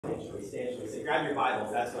Shall we stand? Shall we say, grab your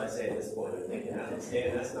Bibles. That's what I say at this point. I'm thinking,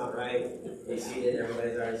 stand, that's not right. Be seated.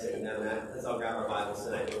 Everybody's already sitting down. Let's all grab our Bibles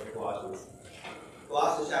tonight. Book of Colossians.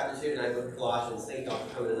 Colossians chapter 2 tonight, book of Colossians. Thank y'all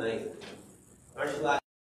for coming tonight. Aren't you glad?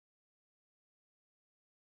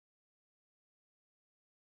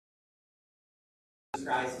 Jesus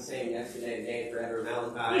Christ the same yesterday, today, and forever.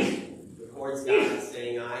 Malachi records God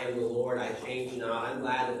saying, I am the Lord, I change not. I'm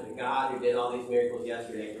glad that the God who did all these miracles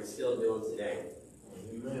yesterday can still do them today.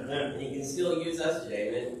 Amen. And he can still use us today,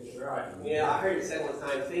 amen? Right. I heard it said one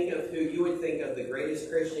time, think of who you would think of the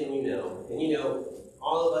greatest Christian you know. And you know,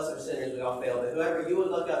 all of us are sinners, we all fail, but whoever you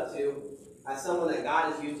would look up to as someone that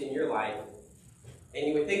God has used in your life, and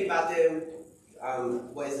you would think about them,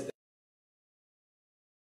 what is it?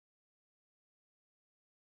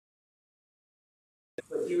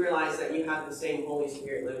 But you realize that you have the same Holy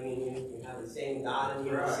Spirit living in you, you have the same God in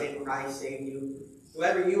you, the same Christ saved you.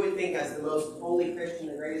 Whoever you would think as the most holy Christian,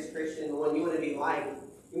 the greatest Christian, the one you want to be like,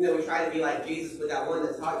 even though we try to be like Jesus, but that one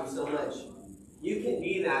that taught you so much, you can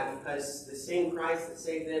be that because the same Christ that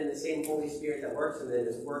saved them, the same Holy Spirit that works in them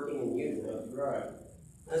is working in you. That's right.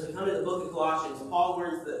 As we come to the book of Colossians, Paul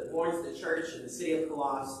warns the church in the city of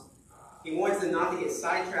Colossus. He warns them not to get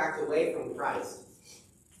sidetracked away from Christ.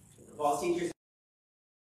 False teachers.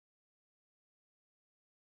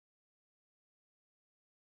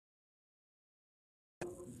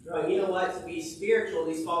 But you know what? To be spiritual,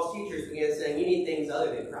 these false teachers began saying, you need things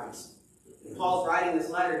other than Christ. And Paul's writing this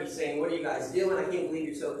letter, he's saying, what are you guys doing? I can't believe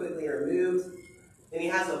you're so quickly removed. And he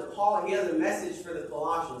has a message for the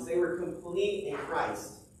Colossians. They were complete in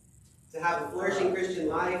Christ. To have a flourishing Christian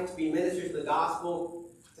life, to be ministers of the gospel,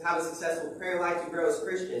 to have a successful prayer life, to grow as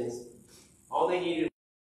Christians, all they needed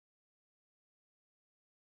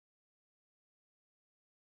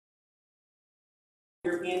was a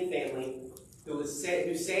European family who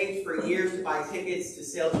saved for years to buy tickets to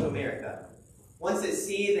sail to America. Once at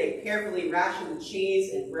sea, they carefully rationed the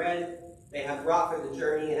cheese and bread they had brought for the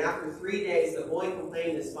journey, and after 3 days, the boy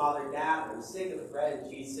complained to his father, Dad, I'm sick of the bread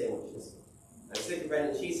and cheese sandwiches. I'm sick of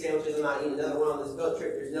bread and cheese sandwiches. I'm not eating another one on this boat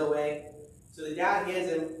trip. There's no way. So the dad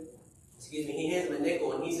hands him a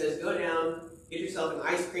nickel, and he says, go down, get yourself an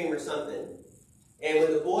ice cream or something. And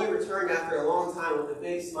when the boy returned after a long time with a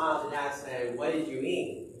big smile, the dad said, what did you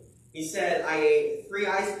eat? He said, I ate 3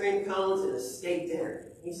 ice cream cones and a steak dinner.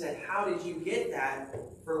 He said, how did you get that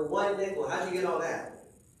for 1 nickel? How'd you get all that?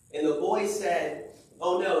 And the boy said,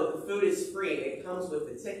 oh no, the food is free. It comes with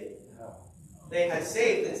the ticket. They had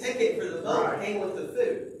saved the ticket for the boat, came with the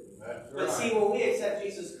food. But see, when we accept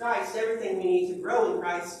Jesus Christ, everything we need to grow in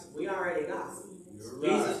Christ, we already got.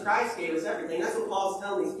 Jesus Christ gave us everything. That's what Paul's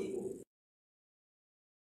telling these people.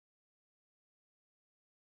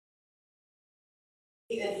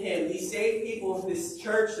 And him, these saved people, this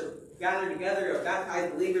church gathered together of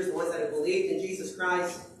baptized believers, the ones that have believed in Jesus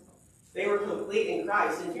Christ, they were complete in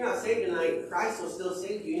Christ. And if you're not saved tonight, Christ will still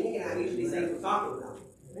save you. And you can have each of these things we're talking about.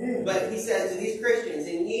 But he says to these Christians,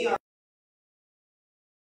 and ye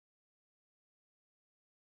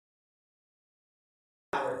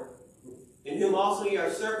are in whom also ye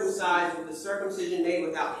are circumcised with the circumcision made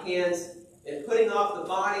without hands, and putting off the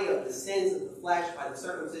body of the sins of the flesh by the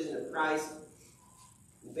circumcision of Christ,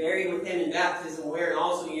 buried with him in baptism, wherein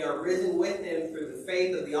also ye are risen with him through the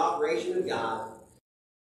faith of the operation of God,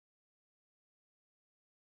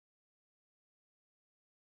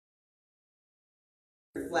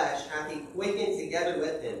 flesh hath he quickened together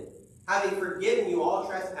with him, having forgiven you all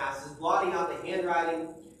trespasses, blotting out the handwriting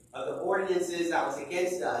of the ordinances that was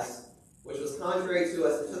against us, which was contrary to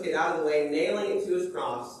us, and took it out of the way, nailing it to his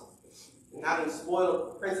cross, and having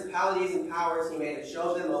spoiled principalities and powers, he made a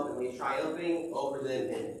show of them openly, triumphing over them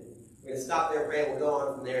in it. We're going to stop there and pray. We'll go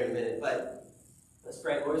on from there in a minute. But let's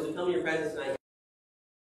pray. Lord, as we come to your presence tonight,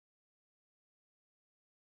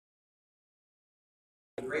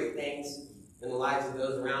 great things in the lives of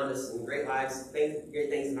those around us, and great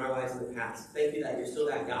things in our lives in the past. Thank you that you're still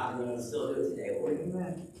that God, and you can still do it today, Lord.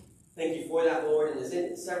 Amen. Thank you for that, Lord. And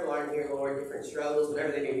there's several are here, Lord, different struggles,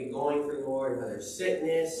 whatever they may be going through, Lord, whether it's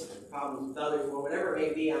sickness, problems with others, Lord, whatever it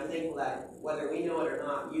may be, I'm thankful that whether we know it or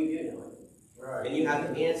not, you do know it. Right. And you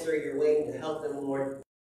have the answer. You're waiting to help them, Lord.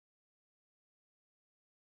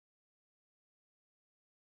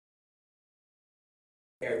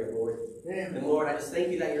 Lord. Amen. And Lord, I just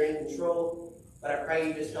thank you that you're in control, but I pray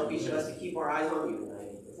you just help each of us to keep our eyes on you tonight.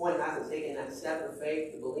 If one hasn't taken that step of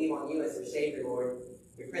faith to believe on you as their Savior, Lord,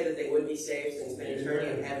 we pray that they would be saved and spend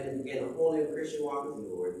eternity in heaven and begin a whole new Christian walk with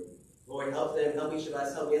you, Lord. Lord, help them, help each of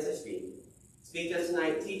us, help me as I speak. Speak to us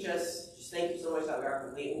tonight, teach us. Just thank you so much that we are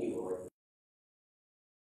complete in you, Lord.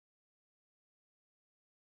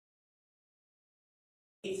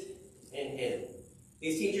 in him.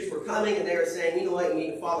 These teachers were coming and they were saying, you know what, you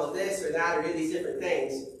need to follow this or that or do these different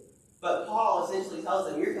things. But Paul essentially tells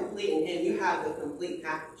them, you're complete in him. You have the complete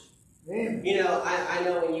package. Amen. You know, I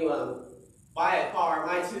know when you buy a car,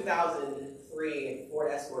 my 2003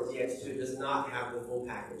 Ford Escort ZX2 does not have the full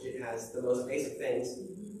package. It has the most basic things.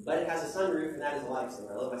 But it has a sunroof, and that is a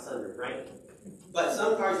lifesaver. I love my sunroof, right? But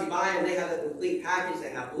some cars you buy them, they have the complete package. They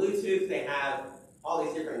have Bluetooth. They have all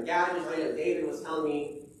these different gadgets. I know David was telling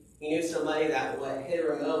me he knew somebody that hit a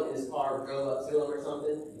remote in his car, drove up to him or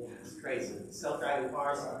something. Yeah, it's crazy. Self-driving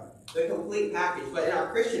cars. The complete package. But in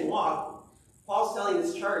our Christian walk, Paul's telling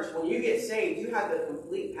this church, when you get saved, you have the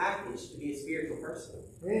complete package to be a spiritual person.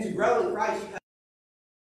 To grow in Christ, you have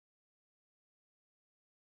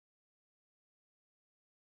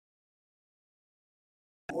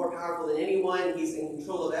more powerful than anyone. He's in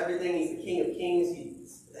control of everything. He's the King of Kings.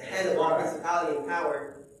 He's the head of all principality and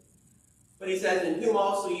power. But he says, in whom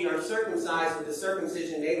also ye are circumcised with the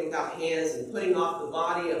circumcision made without hands, and putting off the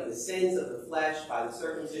body of the sins of the flesh by the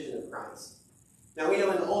circumcision of Christ. Now we know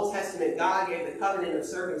in the Old Testament, God gave the covenant of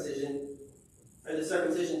circumcision, or the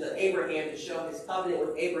circumcision to Abraham to show his covenant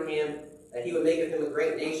with Abraham, that he would make of him a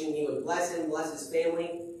great nation. He would bless him, bless his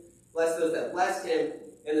family, bless those that blessed him.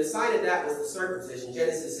 And the sign of that was the circumcision.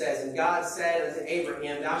 Genesis says, and God said unto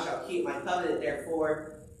Abraham, thou shalt keep my covenant,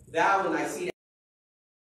 therefore, thou and thy seed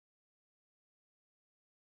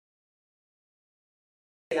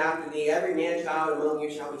after thee, every man child among you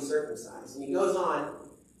shall be circumcised. And he goes on,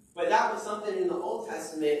 but that was something in the Old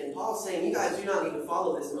Testament, and Paul's saying, you guys do not need to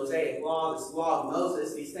follow this Mosaic law, this law of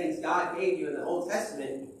Moses, these things God gave you in the Old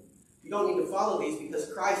Testament. You don't need to follow these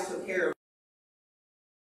because Christ took care of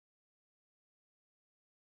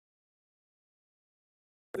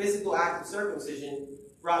the physical act of circumcision,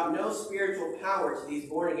 brought no spiritual power to these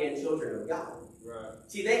born-again children of God. Right.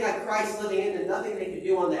 See, they had Christ living in them. Nothing they could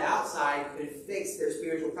do on the outside could fix their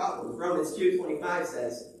spiritual problems. Romans 2:25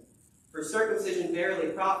 says, for circumcision verily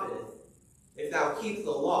profiteth, if thou keep the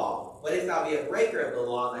law. But if thou be a breaker of the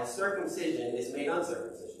law, thy circumcision is made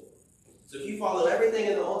uncircumcision. So if you follow everything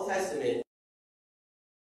in the Old Testament,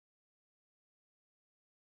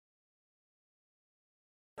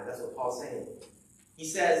 that's what Paul's saying. He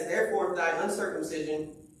says, therefore, if thy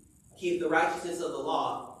uncircumcision keep the righteousness of the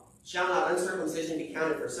law, shall not uncircumcision be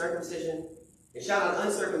counted for circumcision? And shall not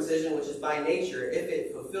uncircumcision, which is by nature, if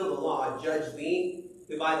it fulfill the law, judge thee,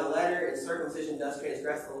 who by the letter and circumcision does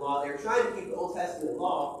transgress the law? They're trying to keep the Old Testament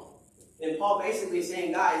law. And Paul basically is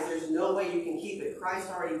saying, guys, there's no way you can keep it. Christ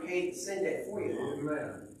already paid the sin debt for you.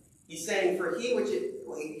 Amen. He's saying, for he which it,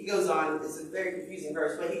 well, he goes on, it's a very confusing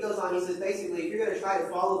verse, but he goes on, he says, basically, if you're going to try to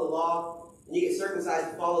follow the law, and you get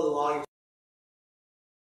circumcised to follow the law, you're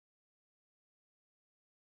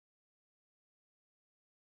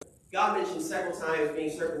God mentions several times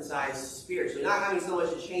being circumcised spiritually, not having so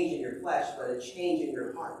much a change in your flesh, but a change in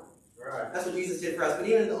your heart. Right. That's what Jesus did for us. But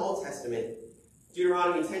even in the Old Testament,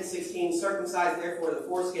 Deuteronomy 10:16, circumcise therefore the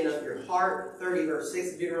foreskin of your heart. 30 verse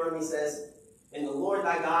 6 of Deuteronomy says, and the Lord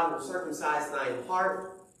thy God will circumcise thine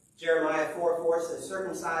heart. Jeremiah 4:4 says,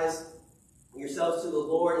 circumcise yourselves to the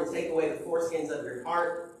Lord and take away the foreskins of your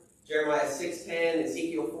heart. Jeremiah 6:10,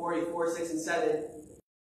 Ezekiel 44:6 and 7.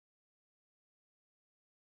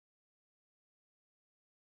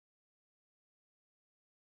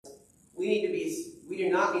 We do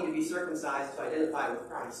not need to be circumcised to identify with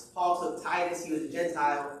Christ. Paul took Titus, he was a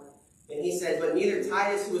Gentile, and he said, but neither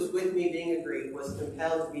Titus, who was with me being a Greek, was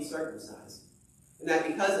compelled to be circumcised. And that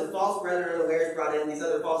because of false brethren unawares brought in these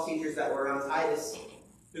other false teachers that were around Titus,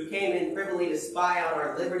 who came in privily to spy out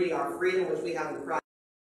our liberty, our freedom, which we have in Christ.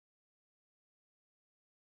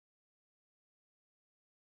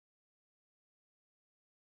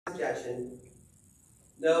 Objection.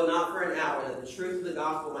 No, not for an hour, that the truth of the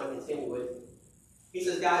gospel might continue with you. He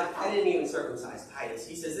says, God, I didn't even circumcise Titus.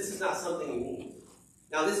 He says, this is not something you need.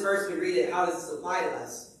 Now, this verse, we read it, how does this apply to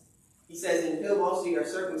us? He says, in whom also you are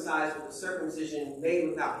circumcised with a circumcision made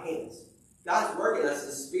without hands. God's work in us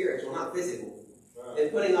is spiritual, not physical. Right.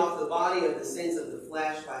 And putting off the body of the sins of the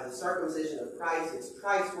flesh by the circumcision of Christ. It's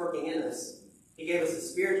Christ working in us. He gave us a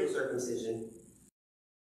spiritual circumcision.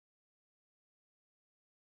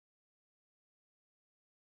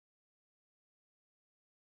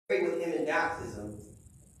 With him in baptism,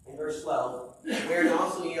 in verse 12, wherein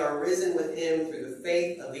also ye are risen with him through the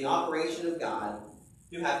faith of the operation of God,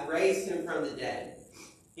 who hath raised him from the dead.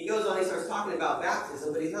 He goes on, he starts talking about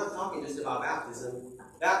baptism, but he's not talking just about baptism.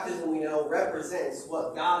 Baptism, we know, represents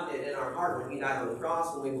what God did in our heart when he died on the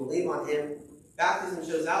cross, when we believe on him. Baptism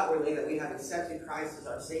shows outwardly that we have accepted Christ as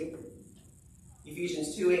our Savior.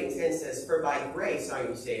 Ephesians 2:8-10 says, "For by grace are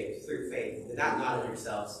you saved, through faith, and that not of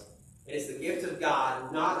yourselves. It is the gift of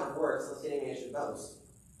God, not of works, lest any man should boast."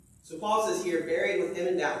 So Paul says here, buried with him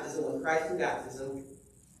in baptism, with Christ in baptism,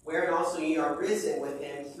 wherein also ye are risen with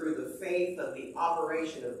him through the faith of the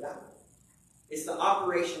operation of God. It's the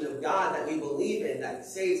operation of God that we believe in that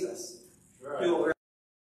saves us. Right.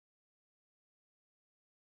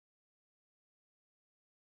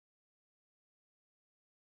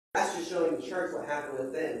 That's just showing the church what happened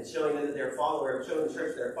with them, showing them that they're a follower, showing the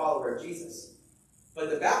church they're a follower of Jesus. But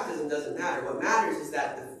the baptism doesn't matter. What matters is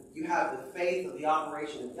that you have the faith of the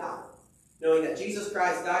operation of God, knowing that Jesus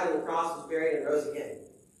Christ died on the cross, was buried, and rose again.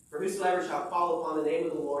 For whosoever shall call upon the name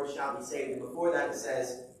of the Lord shall be saved. And before that it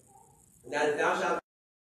says, "And that if thou shalt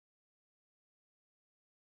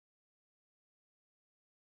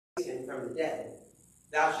him from the dead,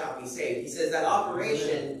 thou shalt be saved." He says that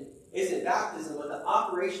operation isn't baptism, but the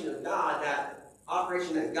operation of God, that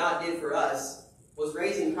operation that God did for us, was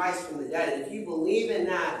raising Christ from the dead. And if you believe in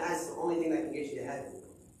that, that's the only thing that can get you to heaven.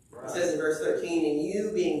 Right. It says in verse 13, "And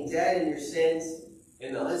you being dead in your sins,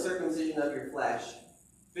 in the uncircumcision of your flesh,"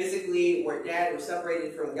 physically we're dead, we're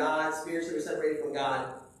separated from God, spiritually we're separated from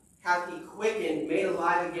God, "hath he quickened, made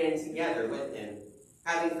alive again together with him,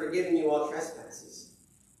 having forgiven you all trespasses."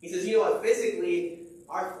 He says, you know what, physically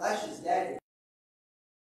our flesh is dead.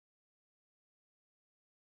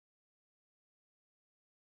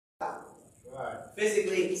 Right.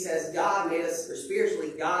 Physically, he says, God made us, or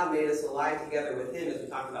spiritually, God made us alive together with him, as we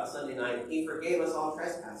talked about Sunday night. He forgave us all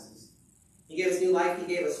trespasses. He gave us new life. He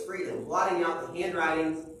gave us freedom, blotting out the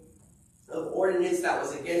handwriting of ordinance that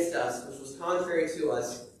was against us, which was contrary to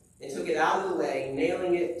us, and took it out of the way,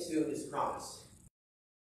 nailing it to his cross.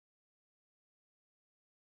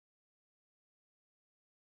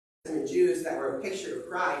 The Jews that were a picture of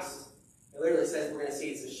Christ, it literally says we're going to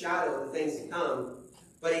see it's a shadow of the things to come.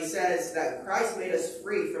 But he says that Christ made us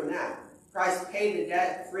free from that. Christ paid the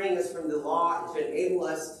debt, freeing us from the law to enable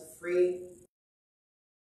us to free.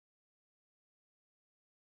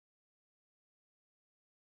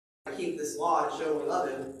 Keep this law to show we love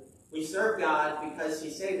him. We serve God because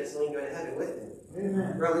he saved us and we can go to heaven with him.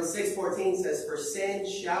 Amen. Romans 6:14 says, "For sin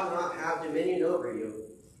shall not have dominion over you.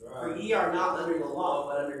 For ye are not under the law,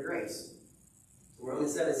 but under grace."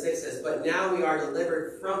 Romans 7:6 says, "But now we are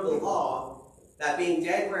delivered from the law, that being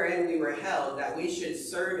dead wherein we were held, that we should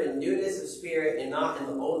serve in newness of spirit and not in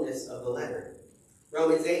the oldness of the letter."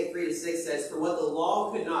 Romans 8:3-6 says, "For what the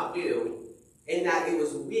law could not do, in that it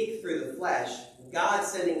was weak through the flesh, God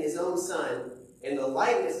sending his own Son in the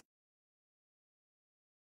likeness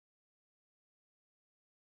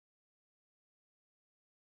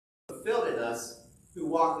fulfilled in us, who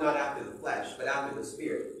walk not after the flesh, but after the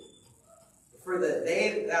Spirit. For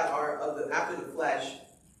they that are after the flesh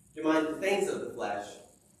do mind the things of the flesh,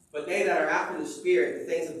 but they that are after the Spirit,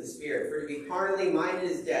 the things of the Spirit. For to be carnally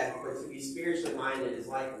minded is death, but to be spiritually minded is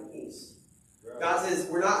life and peace." Right. God says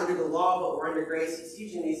we're not under the law, but we're under grace. He's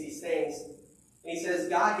teaching these things. And he says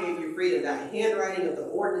God gave you freedom. That handwriting of the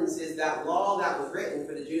ordinances, that law that was written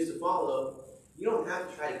for the Jews to follow, you don't have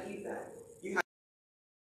to try to keep that. You have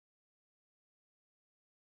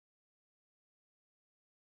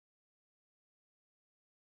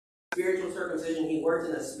spiritual circumcision. He worked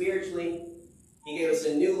in us spiritually. He gave us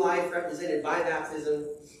a new life represented by baptism.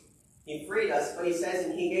 He freed us, but he says,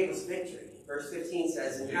 and he gave us victory. Verse 15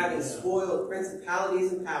 says, "And having spoiled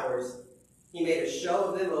principalities and powers, he made a show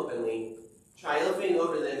of them openly, triumphing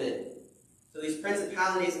over them in it." So these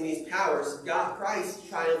principalities and these powers, Christ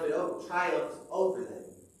triumphed over them.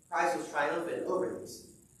 Christ was triumphant over these.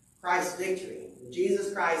 Christ's victory.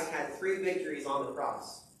 Jesus Christ had 3 victories on the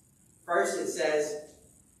cross. First it says,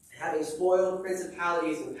 having spoiled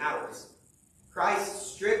principalities and powers.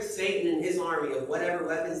 Christ stripped Satan and his army of whatever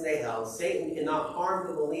weapons they held. Satan cannot harm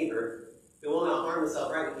the believer. He will not harm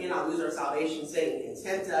himself, right? We cannot lose our salvation. Satan can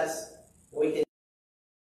tempt us. We can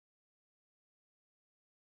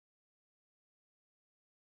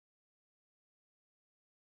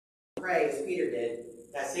pray, as Peter did,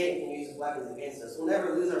 that Satan can use his weapons against us. We'll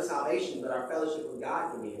never lose our salvation, but our fellowship with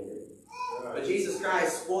God can be hindered. Right. But Jesus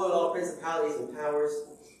Christ spoiled all principalities and powers,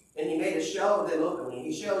 and he made a show of them openly.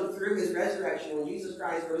 He showed through his resurrection, when Jesus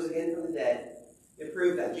Christ rose again from the dead, it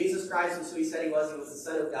proved that Jesus Christ was who he said he was the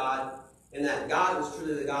Son of God, and that God was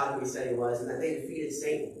truly the God who he said he was, and that they defeated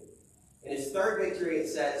Satan. In his 3rd victory, it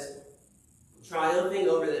says, triumphing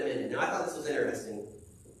over them in it. Now, I thought this was interesting.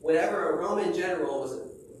 Whenever a Roman general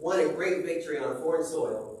won a great victory on foreign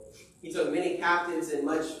soil, he took many captives and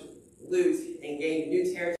much loot and gained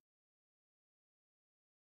new territory.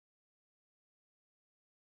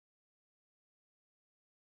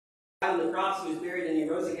 On the cross, he was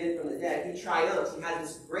that he triumphed. He had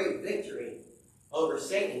this great victory over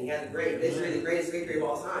Satan. He had the great victory, the greatest victory of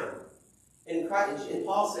all time. And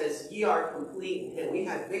Paul says, ye are complete in him. We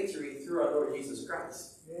have victory through our Lord Jesus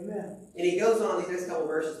Christ. Amen. And he goes on these next couple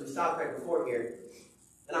verses. We stopped right before here.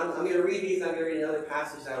 And I'm going to read these. I'm going to read another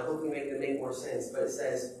passage that will hopefully make them make more sense. But it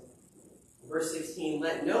says, verse 16,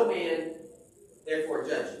 let no man therefore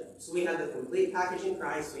judge you. So we have the complete package in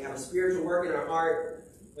Christ. We have a spiritual work in our heart.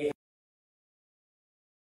 We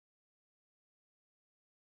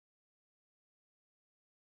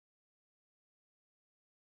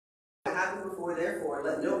have happened before, therefore,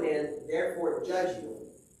 let no man therefore judge you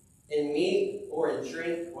in meat or in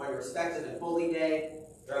drink or in respect of the holy day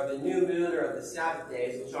or of the new moon or of the Sabbath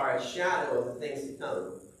days, which are a shadow of the things to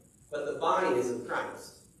come. But the body is of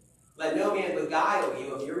Christ. Let no man beguile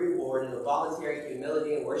you of your reward in the voluntary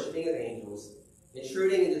humility and worshiping of angels,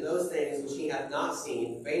 intruding into those things which he hath not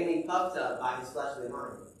seen, vainly puffed up by his fleshly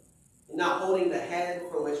mind, and not holding the head,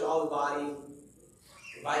 from which all the body,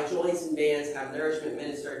 by joints and bands, have nourishment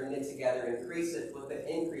ministered and knit together, increaseth with the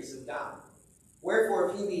increase of God. Wherefore,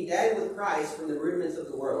 if ye be dead with Christ from the rudiments of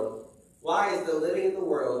the world, why, as though living in the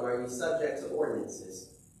world, are ye subject to ordinances?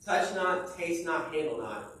 Touch not, taste not, handle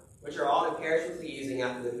not, which are all to perish with the using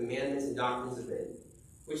after the commandments and doctrines of men.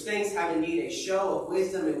 Which things have indeed a show of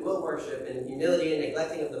wisdom and will worship, and humility and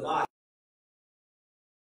neglecting of the body.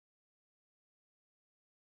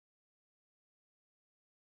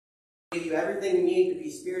 Give you everything you need to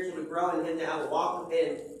be spiritual, to grow in him, to have a walk with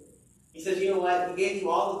him. He says, you know what? He gave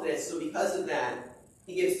you all of this, so because of that,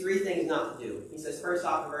 he gives three things not to do. He says, first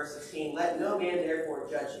off in verse 16, let no man therefore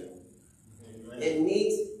judge you. Amen. In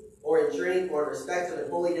meat, or in drink, or in respect of the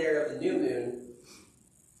holy day or of the new moon,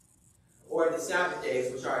 or of the Sabbath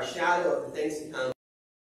days, which are a shadow of the things to come.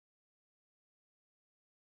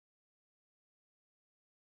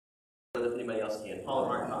 I don't know if anybody else can. Paul and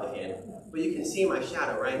Mark probably can. But you can see my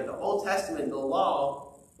shadow, right? The Old Testament, the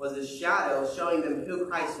law, was a shadow showing them who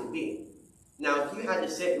Christ would be. Now, if you had to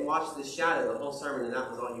sit and watch this shadow the whole sermon and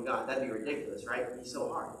that was all you got, that'd be ridiculous, right? It'd be so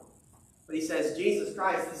hard. But he says, Jesus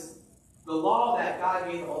Christ, the law that God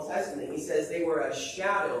gave the Old Testament, he says they were a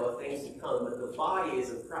shadow of things to come, but the body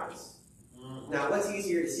is of Christ. Now, what's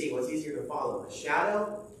easier to see? What's easier to follow? A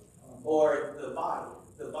shadow or the body?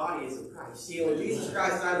 The body is of Christ. See, when Jesus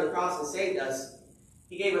Christ died on the cross and saved us,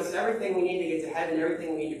 he gave us everything we need to get to heaven,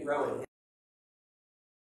 everything we need to grow in him.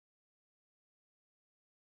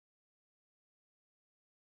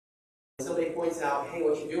 Somebody points out, hey,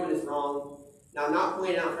 what you're doing is wrong. Now, I'm not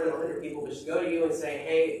pointing out in front of 100 people, but just go to you and say,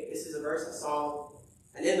 hey, this is a verse I saw.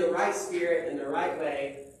 And in the right spirit, in the right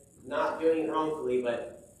way, not doing it wrongfully,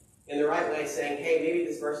 but in the right way, saying, hey, maybe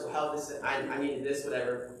this verse will help us. I needed this,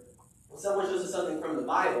 whatever. When someone shows us something from the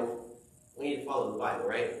Bible, we need to follow the Bible,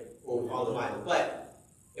 right? When we follow the Bible. But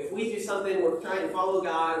if we do something, we're trying to follow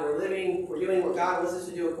God, we're doing what God wants us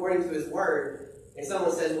to do according to his word, and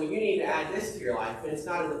someone says, well, you need to add this to your life, and it's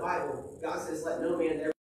not in the Bible. God says, let no man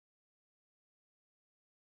there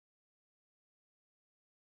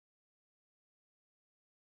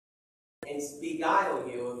and beguile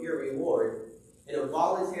you of your reward in a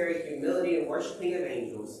voluntary humility and worshiping of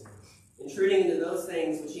angels, intruding into those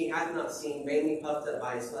things which he hath not seen, vainly puffed up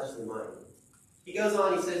by his fleshly mind. He goes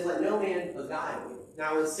on, he says, let no man beguile you.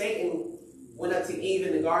 Now, when Satan went up to Eve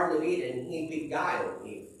in the Garden of Eden, he beguiled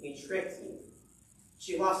Eve. He tricked Eve.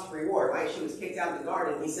 She lost her reward, right? She was kicked out of the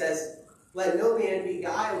garden. He says, let no man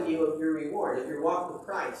beguile you of your reward, of your walk with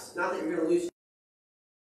Christ. Not that you're going to lose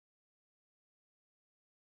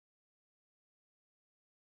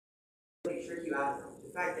trick you out of it.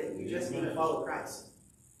 The fact that you just need to follow Christ.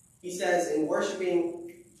 He says, in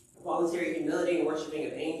worshiping, voluntary humility and worshiping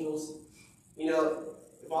of angels,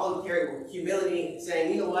 voluntary humility,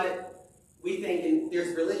 saying, you know what? We think, and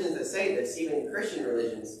there's religions that say this, even Christian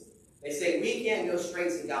religions. They say, we can't go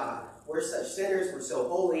straight to God. We're such sinners. We're so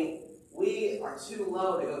holy. We are too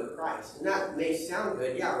low to go to Christ. And that may sound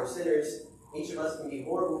good. Yeah, we're sinners. Each of us can be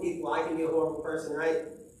horrible people. I can be a horrible person, right?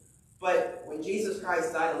 But when Jesus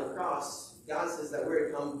Christ died on the cross, God says that we're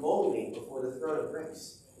to come boldly before the throne of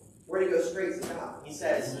grace. We're to go straight to God. He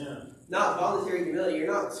says, not voluntary humility.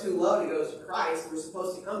 You're not too low to go to Christ. We're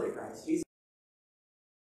supposed to come to Christ. Jesus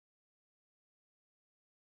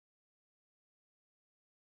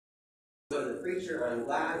go to the preacher. I'm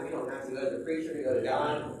glad we don't have to go to the preacher to go to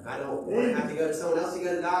God. I don't want to have to go to someone else to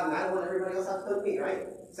go to God, and I don't want everybody else to have to come to me, right?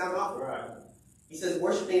 Sounds awful. Right. He says,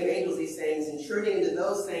 worshiping of angels, these things, intruding into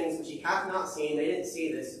those things which ye have not seen, they didn't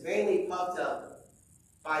see this, vainly puffed up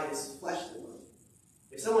by this fleshly mind.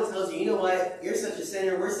 If someone tells you, you know what, you're such a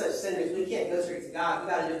sinner, we're such sinners, we can't go straight to God,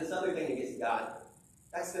 we got to do this other thing to get to God,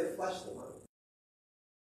 that's their fleshly mind.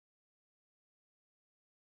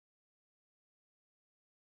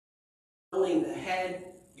 holding the head.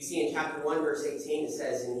 You see in chapter 1, verse 18, it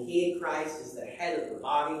says, "And he, Christ, is the head of the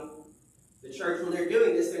body." The church, when they're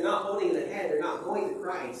doing this, they're not holding the head. They're not going to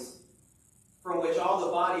Christ, from which all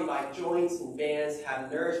the body by joints and bands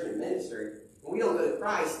have nourishment ministered. When we don't go to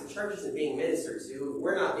Christ, the church isn't being ministered to.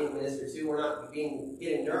 We're not being ministered to. We're not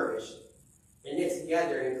getting nourished and knit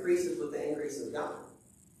together and increases with the increase of God.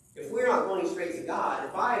 If we're not going straight to God,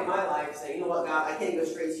 if I in my life say, you know what, God, I can't go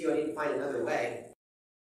straight to you, I need to find another way.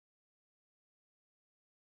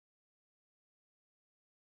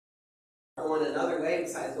 Going another way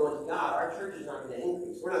besides going to God, our church is not going to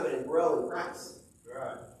increase. We're not going to grow in Christ.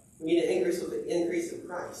 Right. We need to increase with the increase of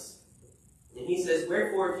Christ. And he says,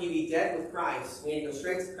 "Wherefore, if ye be dead with Christ," we need to go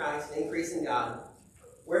straight to Christ, increase in God.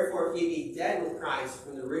 "Wherefore, if ye be dead with Christ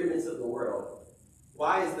from the rudiments of the world,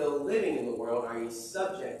 why, as though living in the world, are ye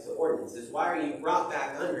subject to ordinances?" Why are ye brought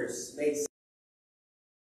back under, made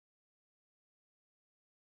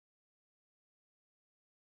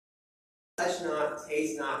touch not,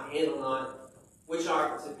 taste not, handle not, which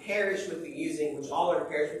are to perish with the using, which all are to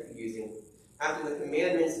perish with the using, after the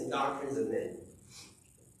commandments and doctrines of men.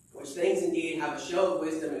 Which things indeed have a show of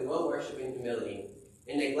wisdom and well worship and humility,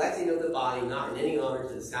 and neglecting of the body, not in any honor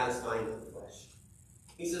to the satisfying of the flesh.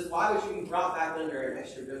 He says, why would you be brought back under an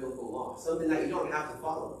extra biblical law? Something that you don't have to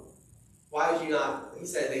follow. Why would you not? He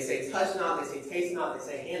said, they say touch not, they say taste not, they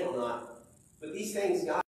say handle not. But these things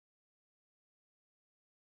God.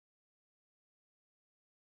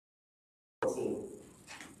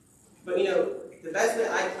 But you know, the best way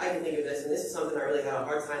I can think of this, and this is something I really had a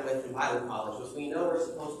hard time with in Bible college, was we know we're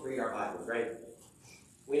supposed to read our Bibles, right?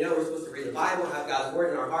 We know we're supposed to read the Bible, have God's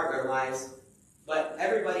Word in our heart and our lives, but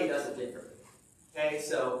everybody does it different. Okay,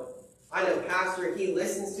 so I know Pastor, he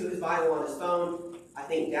listens to his Bible on his phone. I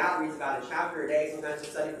think Dad reads about a chapter a day, sometimes to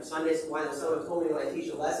study for Sunday school. I know someone told me when I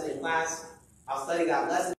teach a lesson in class, I'll study that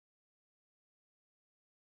lesson.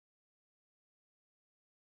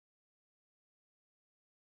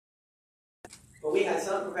 But we had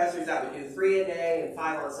some professors that would do 3 a day and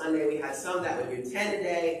 5 on Sunday. We had some that would do 10 a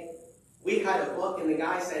day. We had a book, and the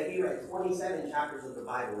guy said he read 27 chapters of the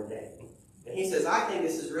Bible a day. And he says, I think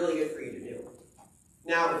this is really good for you to do.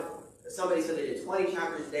 Now, if somebody said they did 20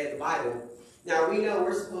 chapters a day of the Bible, now we know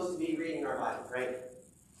we're supposed to be reading our Bible, right?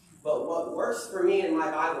 But what works for me in my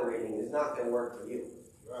Bible reading is not going to work for you.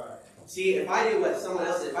 Right. See, if I do what someone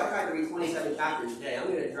else did, if I try to read 27 chapters a day, I'm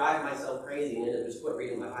going to drive myself crazy and end up just quit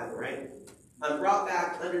reading my Bible, right? I'm brought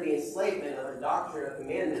back under the enslavement of a doctrine, a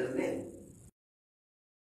commandment of men.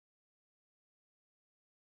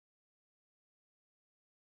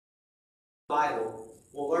 The Bible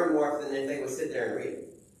will learn more than if they would sit there and read it.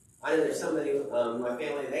 I know there's somebody in my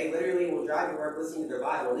family, they literally will drive to work listening to their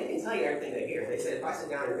Bible, and they can tell you everything they hear. They said, if I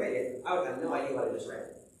sit down and read it, I would have no idea what I just read.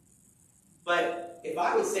 But if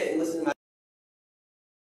I would sit and listen to my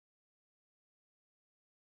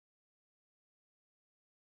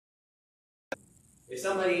If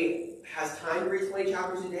somebody has time to read 20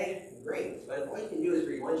 chapters a day, great. But if all you can do is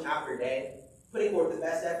read 1 chapter a day, putting forth the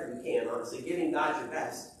best effort you can, honestly, giving God your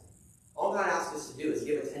best, all God asks us to do is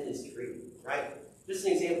give attendance to reading, right? Just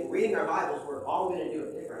an example, reading our Bibles, we're all going to do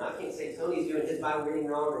it different. I can't say Tony's doing his Bible reading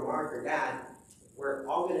wrong, or Mark, or Dad. We're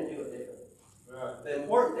all going to do it different. Right. The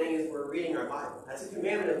important thing is we're reading our Bible. That's a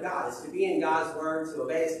commandment of God. It's to be in God's Word, to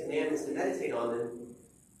obey His commandments, to meditate on them.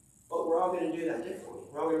 But we're all going to do that differently.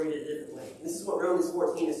 We're all going to read it a different way. And this is what Romans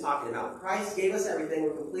 14 is talking about. Christ gave us everything.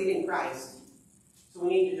 We're complete in Christ. So we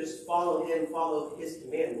need to just follow Him, follow His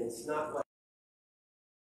commandments, not what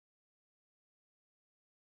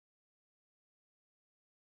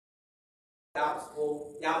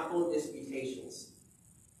doubtful disputations.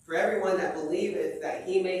 For everyone that believeth that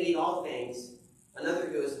he may eat all things, another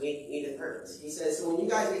who is weak eateth herbs. He says, so when you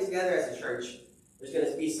guys get together as a church, there's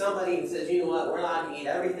going to be somebody who says, you know what, we're allowed to eat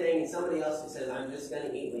everything, and somebody else who says, I'm just going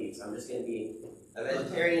to eat leaves. I'm just going to be a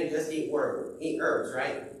vegetarian and just eat herbs,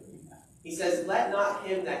 right? He says, let not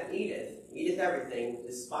him that eateth everything,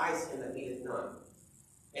 despise him that eateth none.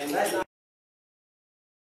 And let not.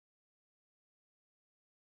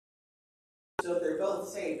 So if they're both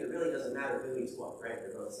saved, it really doesn't matter who eats what, right?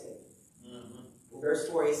 They're both saved. Mm-hmm. In verse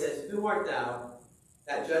 4, he says, who art thou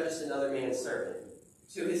that judgest another man's servant?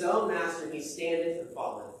 To his own master he standeth or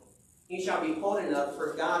falleth. He shall be holding up,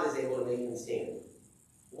 for God is able to make him stand.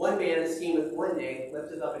 One man esteemeth one day,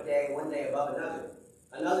 lifteth up a day, one day above another.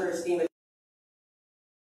 Another esteemeth.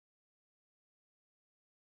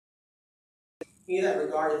 He that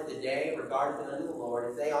regardeth the day, regardeth it unto the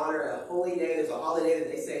Lord. If they honor a holy day, there's a holiday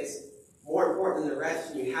that they say is more important than the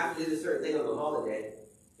rest, and you have to do this certain thing on the holiday.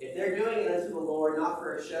 If they're doing it unto the Lord, not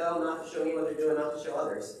for a show, not to show me what they're doing, not to show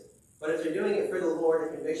others, But if they're doing it for the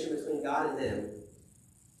Lord, a conviction between God and them,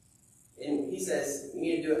 and he says, you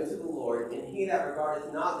need to do it unto the Lord, and he that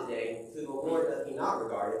regardeth not the day, to the Lord doth he not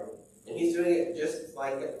regard it. And he's doing it just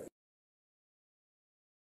like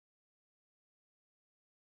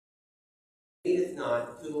eateth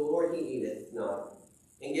not, to the Lord he eateth not,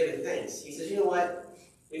 and giveth thanks. He says, you know what?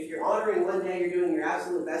 If you're honoring one day, you're doing your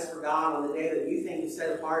absolute best for God on the day that you think you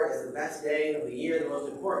set apart as the best day of the year, the most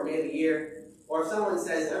important day of the year. Or if someone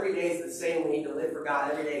says every day is the same, we need to live for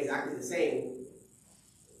God every day exactly the same,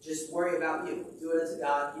 just worry about you. Do it unto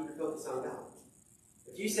God. Keep your focus on God.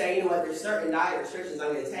 If you say, you know what, there's certain diet restrictions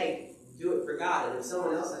I'm going to take, do it for God. And if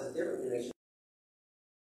someone else has a different conviction,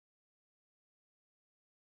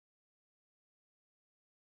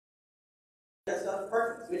 that stuff is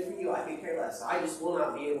perfect. Good for you. I could care less. I just will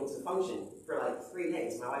not be able to function for like 3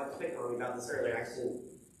 days. My wife was picking on me about this earlier.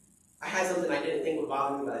 I had something I didn't think would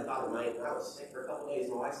bother me, but I thought it might. I was sick for a couple days.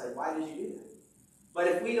 My wife's like, why did you do that? But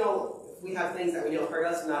if we have things that we know hurt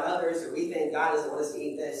us and not others, or we think God doesn't want us to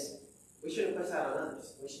eat this, we shouldn't push that on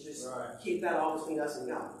others. We should just keep that all between us and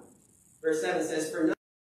God. Verse 7 says, for no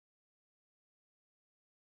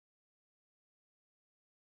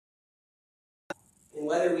and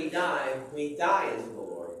whether we die unto the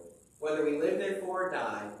Lord. Whether we live therefore or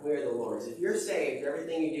die, we are the Lord's. If you're saved,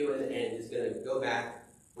 everything you do in the end is going to go back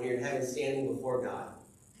when you're in heaven standing before God.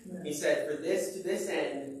 Amen. He said, to this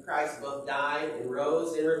end, Christ both died and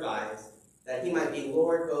rose and revived, that he might be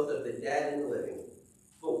Lord both of the dead and the living.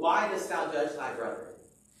 But why dost thou judge thy brother?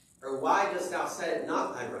 Or why dost thou set it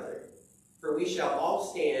not thy brother? For we shall all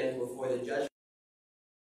stand before the judgment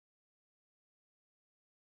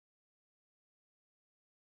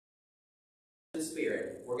of the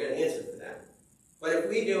Spirit. We're going to answer for that. But if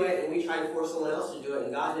we do it and we try to force someone else to do it,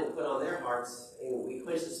 and God didn't put on their hearts, and we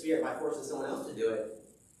quench the Spirit by forcing someone else to do it,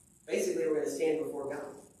 basically we're going to stand before God.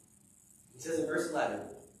 He says in verse 11,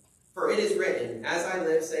 for it is written, as I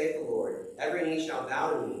live, saith the Lord, every knee shall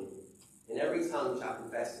bow to me, and every tongue shall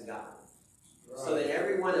confess to God. Right. So that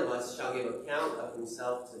every one of us shall give account of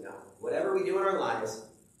himself to God. Whatever we do in our lives,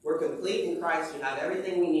 we're complete in Christ. We have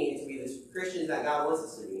everything we need to be the Christians that God wants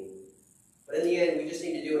us to be. But in the end, we just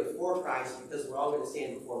need to do it for Christ, because we're all going to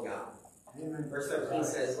stand before God. Amen. Verse 13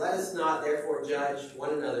 says, let us not therefore judge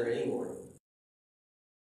one another anymore.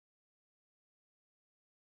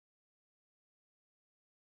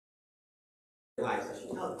 Lives, I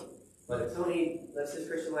should tell you. But if Tony lives his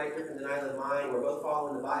Christian life different than I live mine, we're both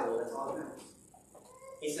following the Bible, that's all that matters.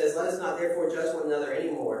 He says, let us not therefore judge one another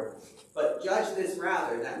anymore, but judge this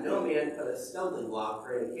rather, that no man put a stumbling block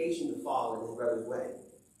or an occasion to fall in his brother's way.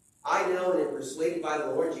 I know and am persuaded by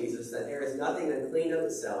the Lord Jesus that there is nothing unclean of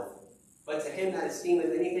itself, but to him that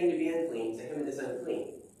esteemeth anything to be unclean, to him it is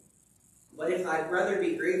unclean. But if thy brother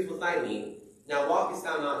be grieved with thy meat, now walkest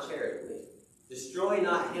thou not charitably. Destroy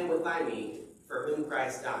not him with thy meat, for whom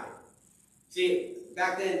Christ died. See,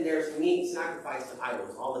 back then there's meat sacrificed to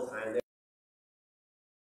idols all the time.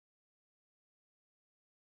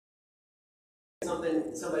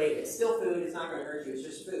 Somebody, it's still food, it's not going to hurt you, it's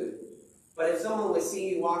just food. But if someone would see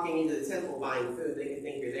you walking into the temple buying food, they could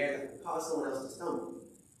think you're there, that could cause someone else to stumble.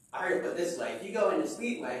 I heard it put this way, if you go into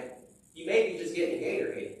Speedway, you may be just getting a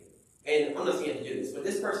Gatorade. And I'm not saying to do this, but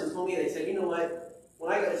this person told me, they said, you know what,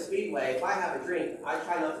 when I go to Speedway, if I have a drink, I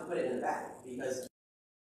try not to put it in the bag, because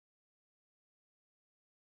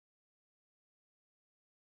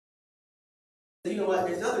you know what,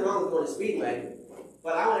 there's nothing wrong with going to Speedway,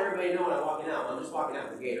 but I want everybody to know when I'm walking out, I'm just walking out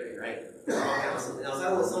with Gatorade, right? I'm walking out with something else. I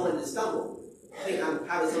don't want someone to stumble. I think I'm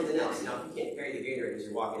having something else. Now, if you can't carry the Gatorade as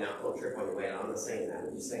you're walking out, don't trip on your way out. I'm not saying that.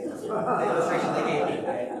 I'm just saying that's the illustration they gave me.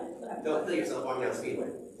 Right? Don't kill yourself walking down the Speedway.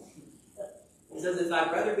 He says, if thy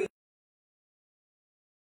brother be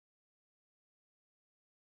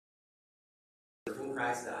for whom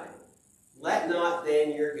Christ died, let not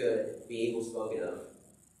then your good be evil spoken of.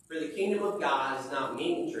 For the kingdom of God is not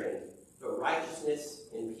meat and drink, but righteousness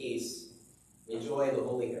and peace and joy of the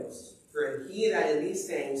Holy Ghost. For he that in these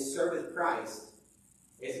things serveth Christ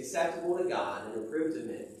is acceptable to God and approved of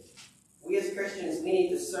men. We as Christians, we need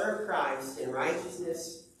to serve Christ in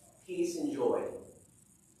righteousness, peace, and joy.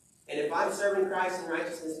 And if I'm serving Christ in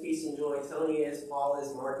righteousness, peace, and joy, Tony is, Paul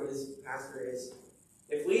is, Mark is, Pastor is,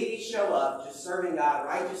 if we show up just serving God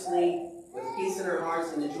righteously, with peace in our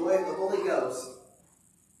hearts and the joy of the Holy Ghost,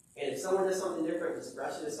 and if someone does something different, just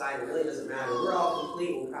brush it aside. It really doesn't matter. We're all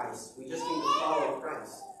complete in Christ. We just need to follow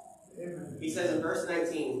Christ. Amen. He says in verse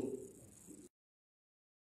 19,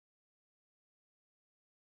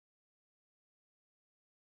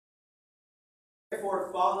 therefore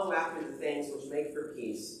follow after the things which make for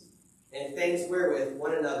peace, and things wherewith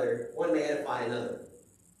one may edify another.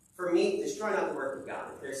 For meat, destroy not the work of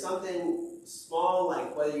God. If there's something small,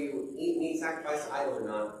 like whether you eat meat sacrificed to idols or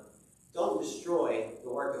not, don't destroy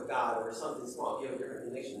the work of God over something small. If you have a different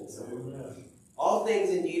conviction than someone. All things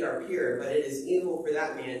indeed are pure, but it is evil for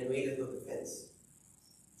that man who eateth with offense.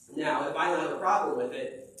 Now, if I don't have a problem with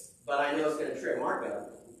it, but I know it's going to trip Mark up,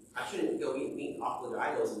 I shouldn't go eat meat off of their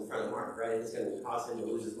idols in front of Mark, right? It's going to cause him to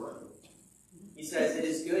lose his mind. He says, it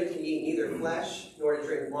is good to eat neither flesh, nor to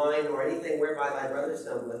drink wine, nor anything whereby thy brother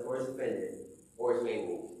stumbleth, or is offended, or is made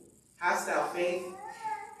weak. Hast thou faith?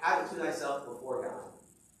 Have it to thyself before God.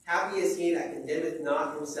 Happy is he that condemneth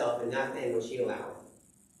not himself in that thing which he alloweth.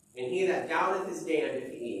 And he that doubteth is damned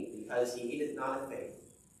if he eat, because he eateth not of faith.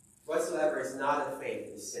 Whatsoever is not of faith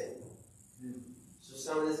is sin. So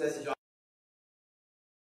some of this message,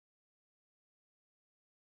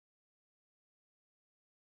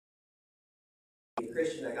 the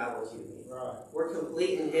Christian that God wants you to be. Right. We're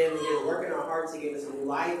complete in him. He did a work in our hearts. He gave us a new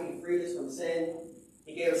life. He freed us from sin.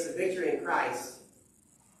 He gave us the victory in Christ.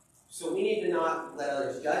 So we need to not let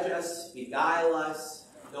others judge us, beguile us,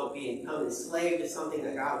 don't become enslaved to something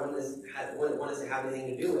that God wouldn't want us to have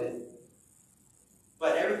anything to do with.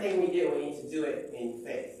 But everything we do, we need to do it in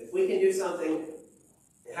faith. If we can do something,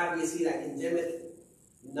 happy is he that condemneth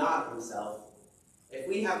not himself. If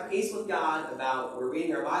we have peace with God about we're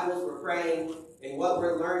reading our Bibles, we're praying, and what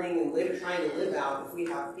we're learning and trying to live out, if we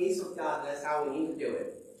have peace with God, that's how we need to do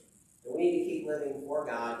it. And we need to keep living for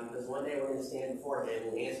God, because one day we're going to stand before him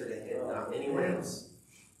and answer to him, not anyone else.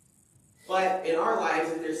 But in our lives,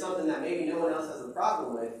 if there's something that maybe no one else has a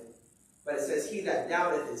problem with, but it says, he that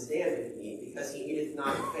doubteth is damned if he eat, because he eateth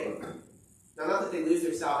not in faith. Now, not that they lose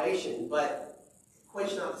their salvation, but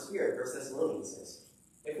quench not the spirit, 1 Thessalonians says.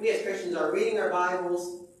 If we as Christians are reading our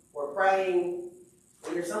Bibles, we're praying,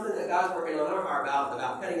 and there's something that God's working on our heart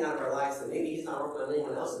about cutting out of our lives that maybe he's not working on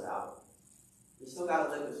anyone else about, we still got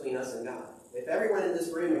to live between us and God. If everyone in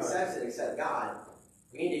this room accepts it except God,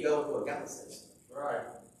 we need to go with what God says. Right.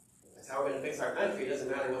 That's how we're going to fix our country. It doesn't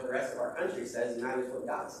matter what the rest of our country says. It matters what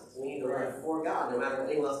God says. We need to live for God no matter what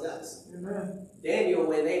anyone else does. Amen. Daniel,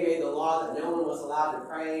 when they made the law that no one was allowed to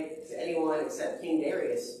pray to anyone except King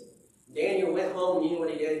Darius, Daniel went home and you know what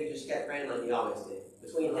he did? He just kept praying like he always did.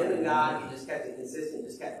 Between him and God, he just kept it consistent,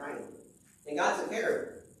 just kept praying. And God took care of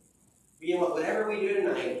it. You know what? Whatever we do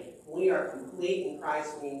tonight, we are complete in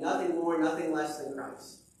Christ. We need nothing more, nothing less than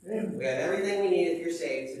Christ. Amen. We have everything we need if you're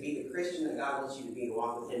saved to be the Christian that God wants you to be, to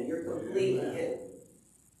walk with him. You're complete in him.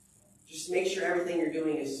 Just make sure everything you're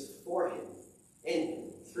doing is for him, in him,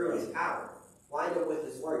 through his power. Line up with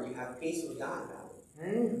his word. You have peace with God about it.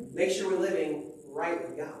 Amen. Make sure we're living right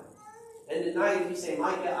with God. And tonight, if you say,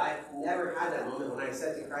 Micah, I've never had that moment when I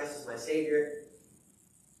accepted Christ as my Savior.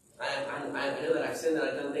 I know that I've sinned, that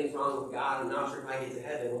I've done things wrong with God. I'm not sure if I get to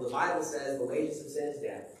heaven. Well, the Bible says the wages of sin is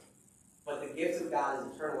death. But the gift of God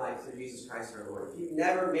is eternal life through Jesus Christ our Lord. If you've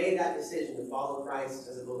never made that decision to follow Christ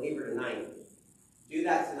as a believer tonight, do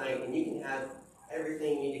that tonight, and you can have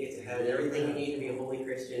everything you need to get to heaven, everything you need to be a holy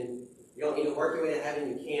Christian. You don't need to work your way to heaven.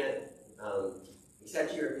 You can't.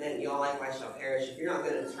 Except you repent, you all likewise shall perish. If you're not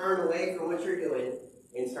going to turn away from what you're doing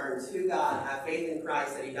and turn to God, have faith in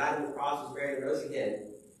Christ, that he died on the cross, was buried, and rose again,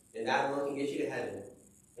 and that alone can get you to heaven.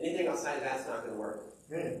 Anything outside of that's not going to work.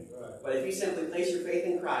 Right. But if you simply place your faith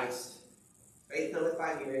in Christ, faith cometh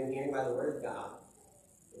by hearing, and hearing by the word of God,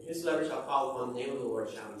 and whosoever shall call upon the name of the Lord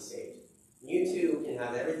shall be saved. You too can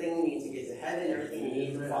have everything you need to get to heaven, everything you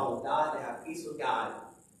need to follow God, to have peace with God.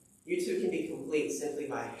 You too can be complete simply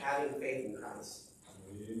by having faith in Christ.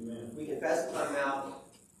 Amen. If we confess with our mouth,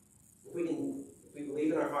 if we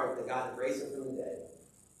believe in our heart that God has raised him from the dead,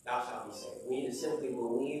 thou shalt be saved. We need to simply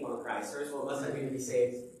believe on Christ. First of all, must I do to be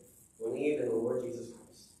saved? Believe in the Lord Jesus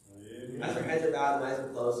Christ. Amen. As our heads are bowed and eyes are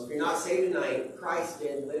closed, if you're not saved tonight, Christ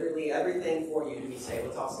did literally everything for you to be saved.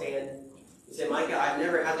 Let's all stand. You say, Micah, I've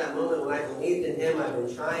never had that moment when I believed in him. I've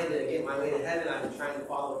been trying to get my way to heaven. I've been trying to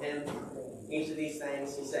follow him. Each of these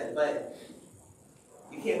things, he said, but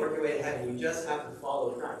you can't work your way to heaven. You just have to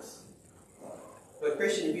follow Christ. But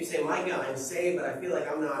Christian, if you say, Micah, I'm saved, but I feel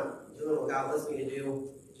like I'm not doing what God wants me to do,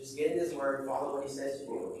 just get in his word, follow what he says to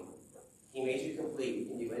do. He made you complete. You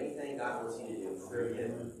can do anything God wants you to do through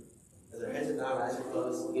him. As our heads are bowed, eyes are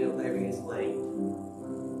closed, you know, whatever begins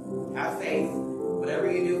playing. Have faith.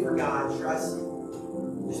 Whatever you do for God, trust.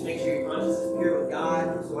 Just make sure your conscience is pure with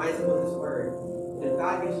God, just lines up with his word. And if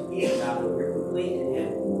God gives you peace about it, you're complete in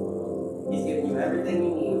him. He's given you everything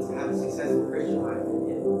you need to have a successful Christian life in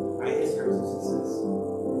him, by his terms of success.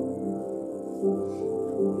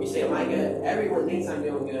 You say, Micah, everyone thinks I'm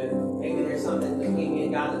doing good. Maybe there's something between me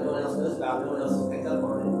and God that no one else knows about, no one else has picked up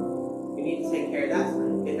on it. You need to take care of that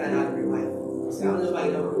tonight. Get that out of your life. You say, I don't know if I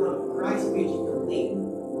can overcome. Christ made you complete.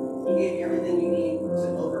 He gave you everything you need to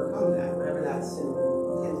overcome that. Whatever that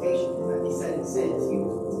temptation is, that besetting sin is. If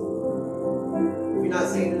you're not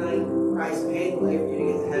saved tonight, Christ paid the way for you to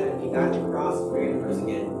get to heaven. He died on the cross, buried and rose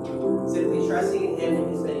again. Simply trusting in Him and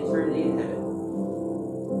you spend eternity in heaven.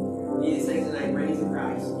 You need these things tonight, bring it to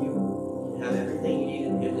Christ. You can have everything you need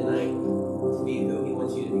in Him tonight to be who He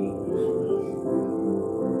wants you to be.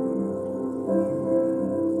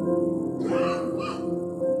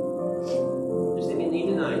 Just if you need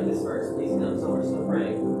tonight this verse, please come somewhere, still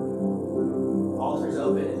praying. The altar's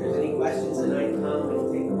open. If there's any questions tonight, come. We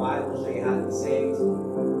can take the Bible and show you how to be saved.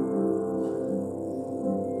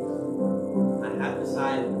 I have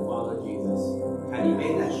decided to follow Jesus. Have you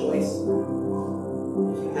made that choice?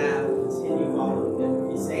 If you have, continue following Him.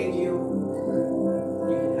 If He saved you,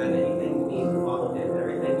 you can have anything you need to follow Him,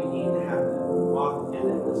 everything you need to have to walk with Him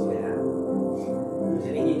that He wants you to have. If there's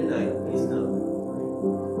any need tonight, please come.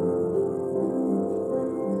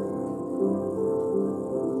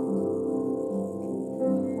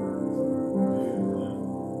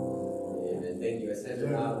 Amen. Thank you. I said to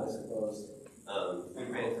God, I suppose. We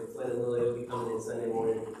praying for Flynn and Lily. Will be coming in Sunday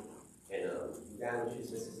morning. And God will choose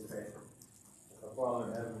this as a prayer. Our Father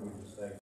in heaven, we just thank you.